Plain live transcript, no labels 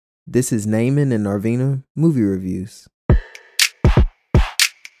This is Naaman and Narvina Movie Reviews.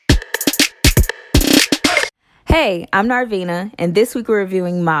 Hey, I'm Narvina, and this week we're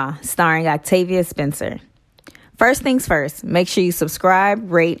reviewing Ma, starring Octavia Spencer. First things first, make sure you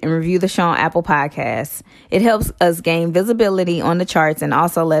subscribe, rate, and review the show on Apple Podcasts. It helps us gain visibility on the charts and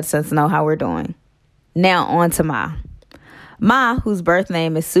also lets us know how we're doing. Now on to Ma. Ma, whose birth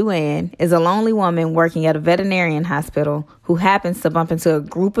name is Sue Ann, is a lonely woman working at a veterinarian hospital who happens to bump into a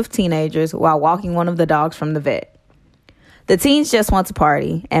group of teenagers while walking one of the dogs from the vet. The teens just want to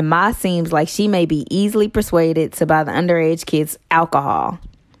party, and Ma seems like she may be easily persuaded to buy the underage kids alcohol.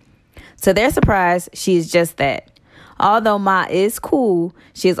 To their surprise, she is just that. Although Ma is cool,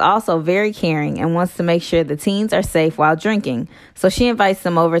 she is also very caring and wants to make sure the teens are safe while drinking, so she invites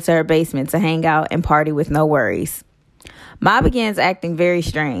them over to her basement to hang out and party with no worries. Ma begins acting very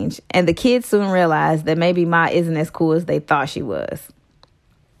strange, and the kids soon realize that maybe Ma isn't as cool as they thought she was.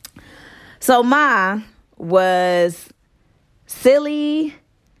 So Ma was silly,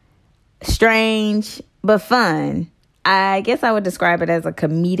 strange, but fun. I guess I would describe it as a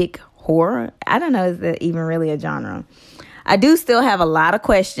comedic horror. I don't know, is that even really a genre? I do still have a lot of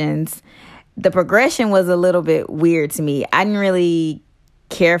questions. The progression was a little bit weird to me. I didn't really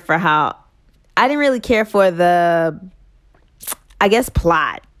care for the, I guess,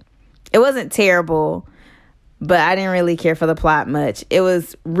 plot. It wasn't terrible, but I didn't really care for the plot much. It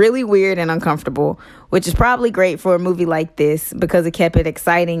was really weird and uncomfortable, which is probably great for a movie like this because it kept it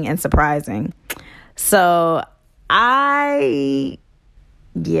exciting and surprising. So, what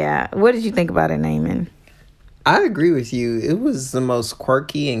did you think about it, Naaman? I agree with you. It was the most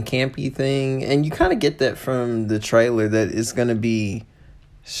quirky and campy thing, and you kind of get that from the trailer that it's going to be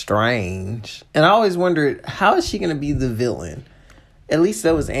strange. And I always wondered, how is she going to be the villain? At least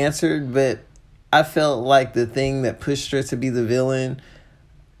that was answered, but I felt like the thing that pushed her to be the villain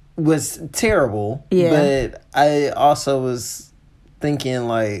was terrible. Yeah. But I also was thinking,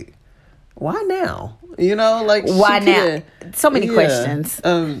 like, why now? You know, like, why now? So many questions.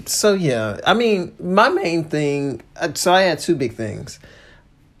 I mean, my main thing, so I had two big things.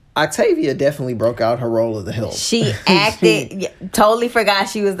 Octavia definitely broke out her role of the help. She acted, totally forgot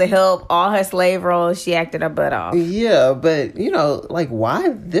she was the help. All her slave roles, she acted her butt off. Yeah, but, like, why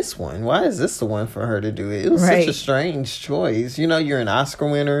this one? Why is this the one for her to do it? It was such a strange choice. You're an Oscar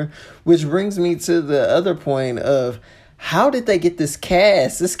winner, which brings me to the other point of, how did they get this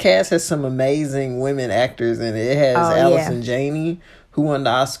cast? This cast has some amazing women actors in it. It has Allison Janney, who won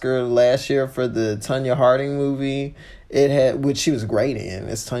the Oscar last year for the Tonya Harding movie. It had, which she was great in.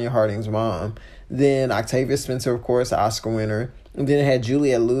 It's Tonya Harding's mom. Then Octavia Spencer, of course, Oscar winner. And then it had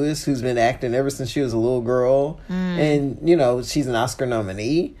Juliette Lewis, who's been acting ever since she was a little girl. And, she's an Oscar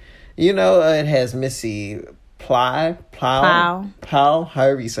nominee. It has Missy Pyle,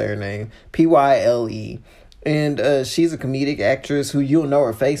 however you say her name, Pyle. And she's a comedic actress who you'll know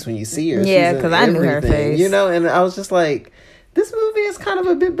her face when you see her. Yeah, because I knew her face. And I was just like, this movie is kind of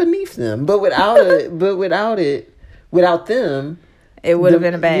a bit beneath them. But without them, it would have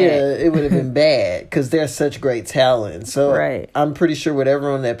been bad. Yeah, it would have been bad because they're such great talent. So I'm pretty sure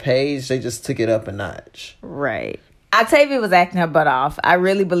whatever on that page, they just took it up a notch. Right. Octavia was acting her butt off. I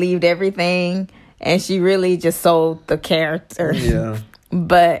really believed everything, and she really just sold the character. Yeah.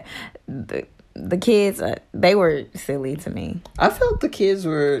 But the kids, they were silly to me. I felt the kids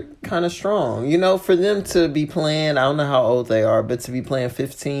were kind of strong. For them to be playing, I don't know how old they are, but to be playing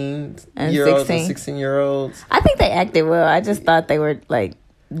 15-year-olds and 16-year-olds. I think they acted well. I just thought they were, like,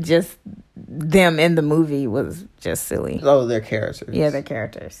 just them in the movie was just silly. Oh, their characters. Yeah, their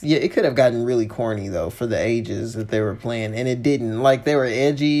characters. Yeah, it could have gotten really corny, though, for the ages that they were playing, and it didn't. Like, they were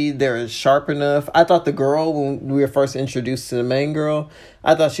edgy, they were sharp enough. I thought the girl, when we were first introduced to the main girl,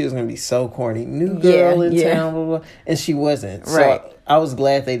 I thought she was going to be so corny. New girl in town, blah, blah, and she wasn't. Right. So I was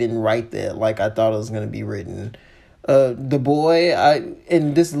glad they didn't write that like I thought it was going to be written. The boy,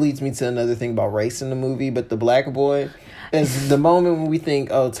 and this leads me to another thing about race in the movie, but the black boy, is the moment when we think,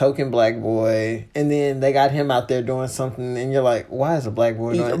 oh, token black boy, and then they got him out there doing something, and you're like, why is a black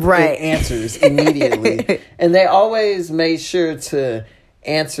boy doing it? Right. It answers immediately. And they always made sure to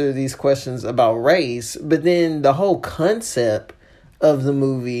answer these questions about race, but then the whole concept of the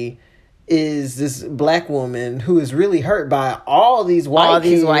movie is this black woman who is really hurt by all these white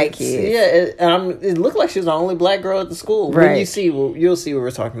kids. Yeah, it looked like she was the only black girl at the school. Right. When you see, you'll see what we're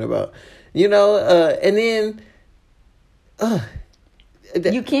talking about. And then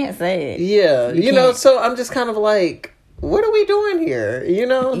you can't say it. Yeah, so I'm just kind of like, what are we doing here?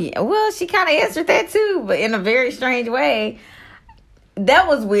 Yeah, well, she kind of answered that too, but in a very strange way. That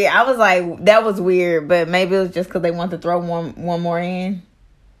was weird. I was like, that was weird, but maybe it was just because they wanted to throw one more in.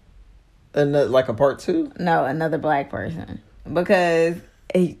 Like a part 2? No, another black person. Because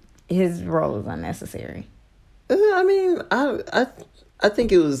his role is unnecessary. I mean, I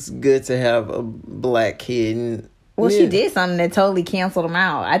think it was good to have a black kid. And, well, she did something that totally canceled him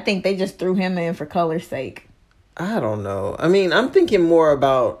out. I think they just threw him in for color's sake. I don't know. I mean, I'm thinking more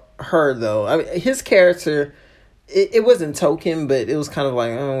about her, though. I mean, his character, it wasn't token, but it was kind of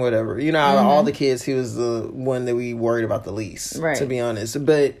like, oh, whatever. You know, out of all the kids, he was the one that we worried about the least, right, to be honest.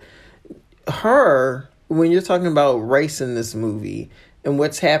 But her, when you're talking about race in this movie and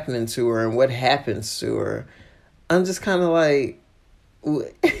what's happening to her and what happens to her, I'm just kind of like,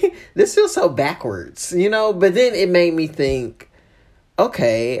 this feels so backwards, you know? But then it made me think,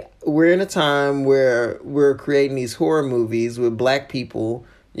 okay, we're in a time where we're creating these horror movies with black people,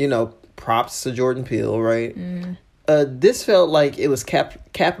 you know, props to Jordan Peele, right? This felt like it was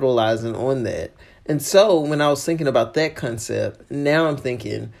capitalizing on that. And so when I was thinking about that concept, now I'm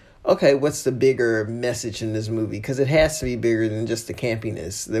thinking, okay, what's the bigger message in this movie? Because it has to be bigger than just the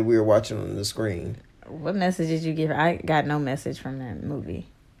campiness that we were watching on the screen. What message did you give? I got no message from that movie.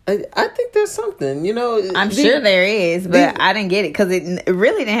 I think there's something, you know. I'm sure there is, but I didn't get it because it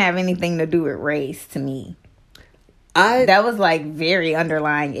really didn't have anything to do with race to me. That was like very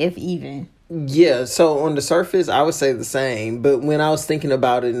underlying, if even. Yeah, so on the surface, I would say the same. But when I was thinking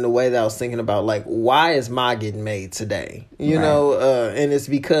about it in the way that I was thinking about, like, why is Ma getting made today? You know, and it's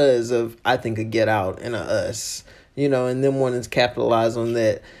because of, I think, a Get Out and a Us, you know, and them wanting to capitalize on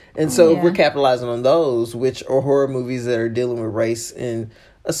that. And so if we're capitalizing on those, which are horror movies that are dealing with race in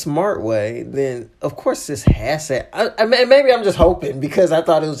a smart way, then of course this has to. I mean, maybe I'm just hoping because I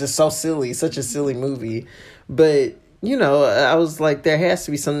thought it was just so silly, such a silly movie. But, you know, I was like, there has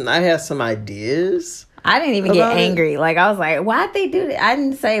to be something. I have some ideas. I didn't even get angry. Like, I was like, why'd they do this? I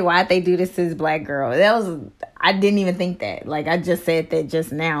didn't say, why'd they do this to this black girl? I didn't even think that. Like, I just said that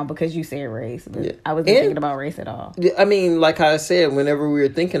just now because you said race. But I wasn't thinking about race at all. I mean, like I said, whenever we were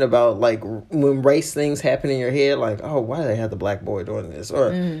thinking about, like, when race things happen in your head, like, oh, why do they have the black boy doing this?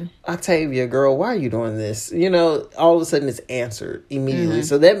 Or, Octavia, girl, why are you doing this? You know, all of a sudden it's answered immediately.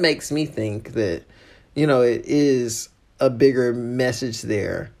 So that makes me think that, you know, it is a bigger message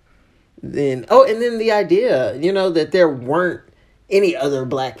there. And then the idea, you know, that there weren't any other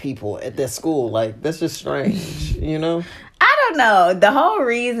black people at that school. Like, that's just strange, you know? I don't know. The whole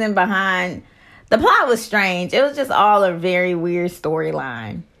reason behind the plot was strange. It was just all a very weird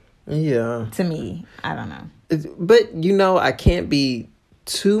storyline. Yeah. To me. I don't know. But, you know, I can't be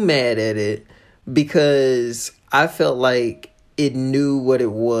too mad at it because I felt like it knew what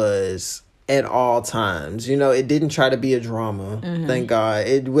it was at all times. You know, it didn't try to be a drama, thank God.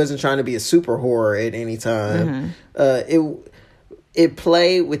 It wasn't trying to be a super horror at any time. It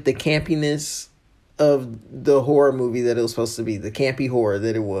played with the campiness of the horror movie that it was supposed to be, the campy horror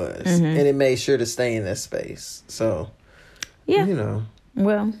that it was. And it made sure to stay in that space. So, you know.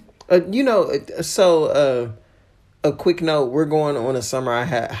 Well. You know, so a quick note, we're going on a summer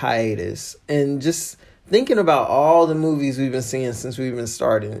hiatus. And just thinking about all the movies we've been seeing since we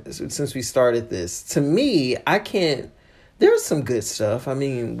started this, to me, there's some good stuff. I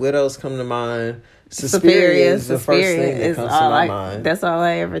mean, Widows come to mind. Suspiria is the first thing that comes to my mind. That's all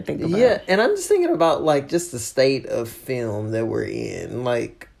I ever think about. Yeah, and I'm just thinking about, like, just the state of film that we're in.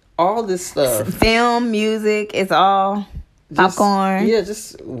 Like, all this stuff. Film, music, it's all popcorn. Yeah,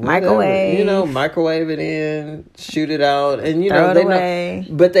 just whatever. Microwave. You know, microwave it in, shoot it out, and, you know, throw it away.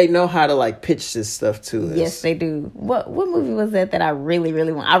 But they know how to, like, pitch this stuff to us. Yes, they do. What movie was that I really,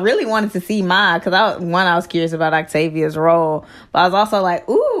 really want? I really wanted to see Ma because I was curious about Octavia's role, but I was also like,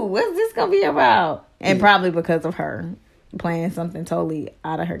 ooh, what's this gonna be about? And probably because of her playing something totally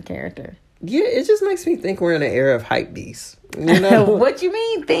out of her character. Yeah, it just makes me think we're in an era of hype beasts. You know? What you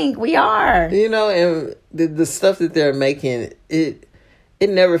mean? Think we are? You know, and the stuff that they're making, it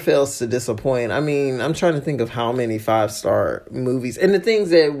never fails to disappoint. I mean, I'm trying to think of how many 5-star movies and the things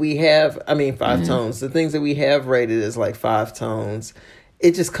that we have. I mean, 5 tones. The things that we have rated as like 5 tones.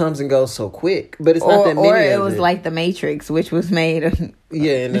 It just comes and goes so quick, but it's not that many. Or it was like The Matrix, which was made in the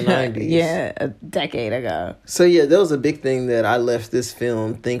 90s. Yeah, a decade ago. So yeah, that was a big thing that I left this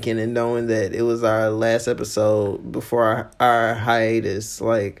film thinking and knowing that it was our last episode before our hiatus.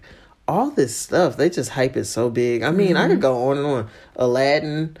 Like, all this stuff, they just hype it so big. I mean, I could go on and on.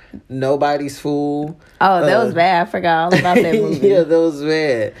 Aladdin, Nobody's Fool. Oh, that was bad. I forgot all about that movie. Yeah, that was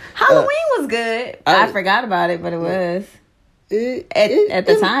bad. Halloween was good. I forgot about it, but it was. At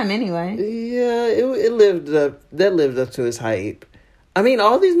the time, anyway. Yeah, it lived up. That lived up to its hype. I mean,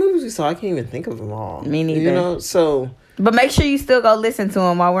 all these movies we saw, I can't even think of them all. Me neither. You know, so. But make sure you still go listen to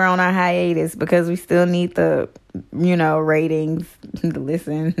them while we're on our hiatus, because we still need the, ratings, the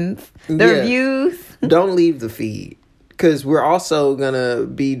listens, the reviews. Don't leave the feed, because we're also going to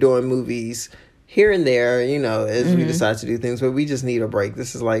be doing movies here and there, as we decide to do things. But we just need a break.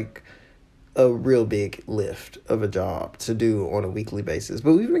 This is like a real big lift of a job to do on a weekly basis,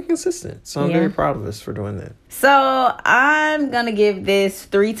 but we've been consistent, so I'm very proud of us for doing that. So I'm gonna give this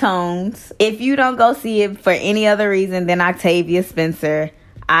 3 tones. If you don't go see it for any other reason than Octavia Spencer,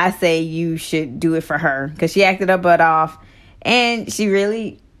 I say you should do it for her, because she acted her butt off, and she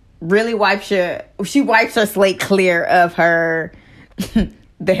really wipes her slate clear of her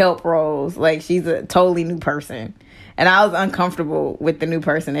the help roles. Like, she's a totally new person. And I was uncomfortable with the new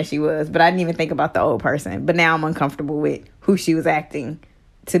person that she was, but I didn't even think about the old person. But now I'm uncomfortable with who she was acting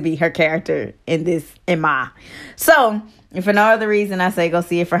to be her character in Ma. So, if for no other reason, I say go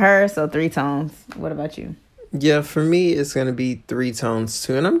see it for her. So 3 tones. What about you? Yeah, for me, it's going to be 3 tones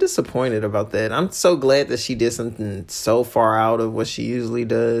too. And I'm disappointed about that. I'm so glad that she did something so far out of what she usually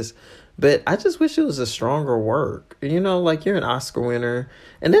does. But I just wish it was a stronger work. Like, you're an Oscar winner.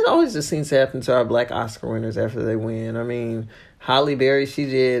 And that always just seems to happen to our black Oscar winners after they win. I mean, Halle Berry, she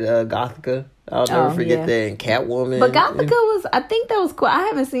did Gothica. I'll never forget that. And Catwoman. But Gothica I think that was cool. I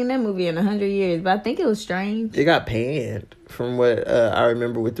haven't seen that movie in 100 years, but I think it was strange. It got panned from what I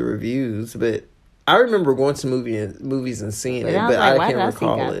remember with the reviews. But I remember going to movies and seeing it, but I can't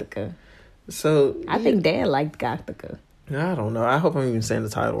recall it. So I think Dad liked Gothica. I don't know. I hope I'm even saying the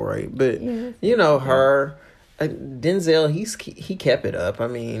title right. But, her, Denzel, he kept it up. I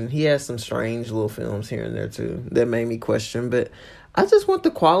mean, he has some strange little films here and there, too, that made me question. But I just want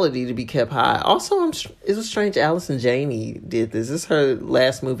the quality to be kept high. Also, it was strange Allison Janney did this. This is her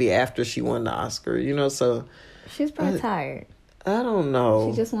last movie after she won the Oscar, so... She's probably tired. I don't know.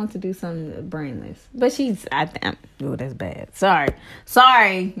 She just wants to do something brainless. But that's bad.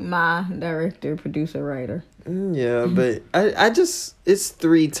 Sorry, my director, producer, writer. Yeah, but I just, it's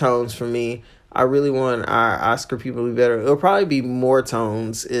 3 tones for me. I really want our Oscar people to be better. It'll probably be more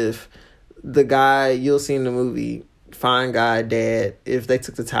tones if the guy you'll see in the movie, fine guy, Dad, if they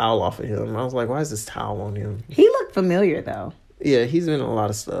took the towel off of him. I was like, why is this towel on him? He looked familiar, though. Yeah, he's been in a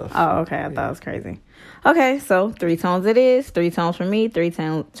lot of stuff. Oh, okay. I thought it was crazy. Okay, so 3 tones it is. 3 tones from me, 3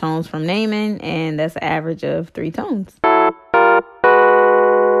 tones from Naaman, and that's an average of 3 tones.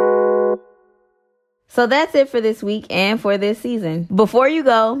 So that's it for this week and for this season. Before you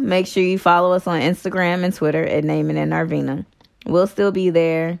go, make sure you follow us on Instagram and Twitter at Naaman and Narvina. We'll still be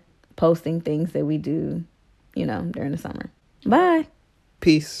there posting things that we do, during the summer. Bye.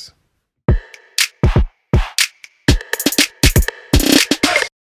 Peace.